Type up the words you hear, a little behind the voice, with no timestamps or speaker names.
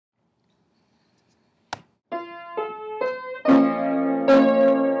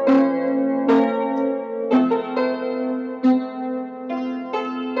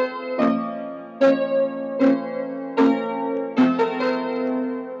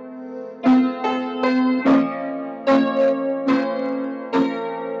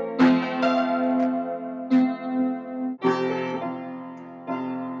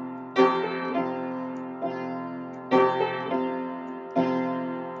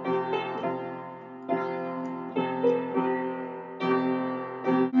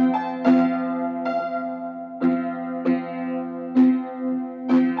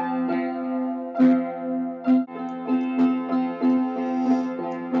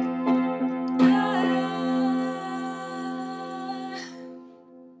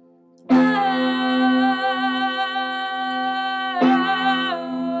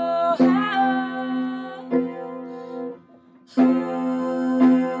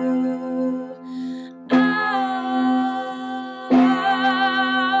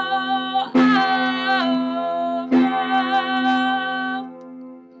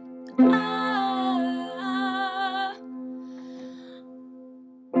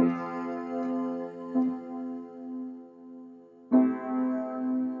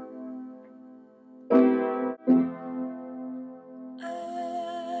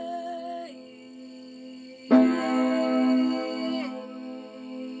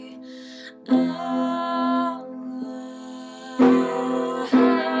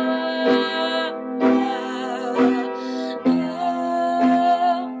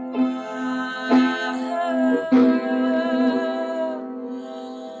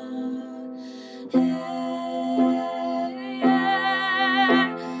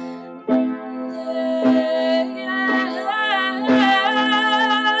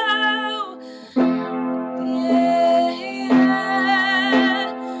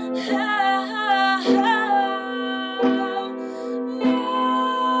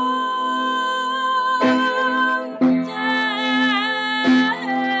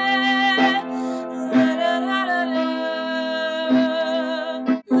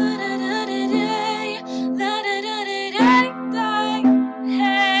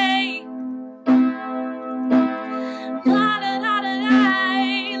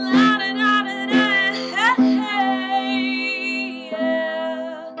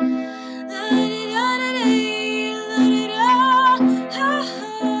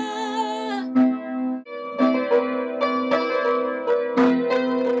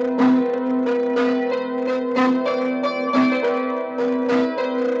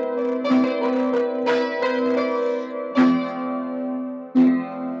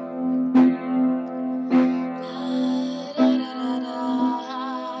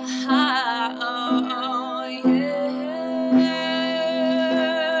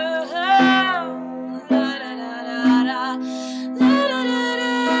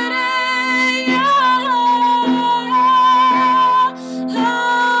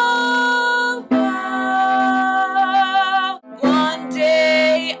One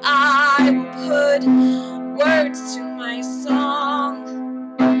day I will put words to my song.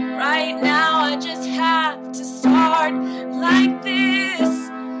 Right now I just have to start like this,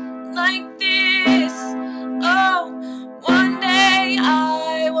 like this. Oh, one day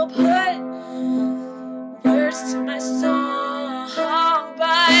I will put words to my song, but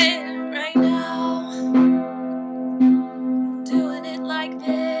right now I'm doing it like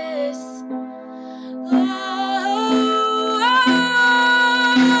this.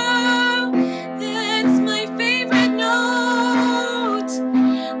 That's my favorite note.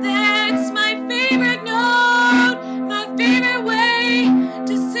 That's my favorite note. My favorite way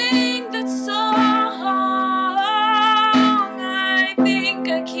to sing that song. I think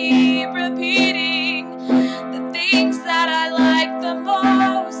I keep repeating the things that I like the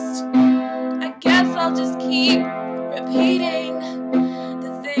most. I guess I'll just keep repeating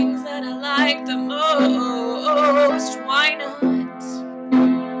the things that I like the most. Why not?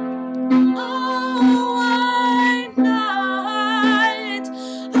 Oh, why not?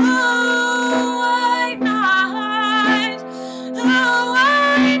 Oh, why not? Oh,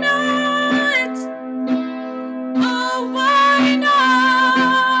 why not? Oh, why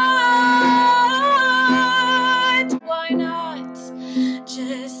not? Why not?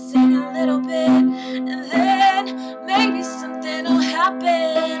 Just sing a little bit and then maybe something will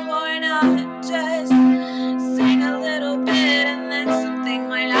happen. Why not just sing a little bit and then something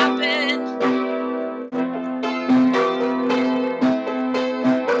might happen?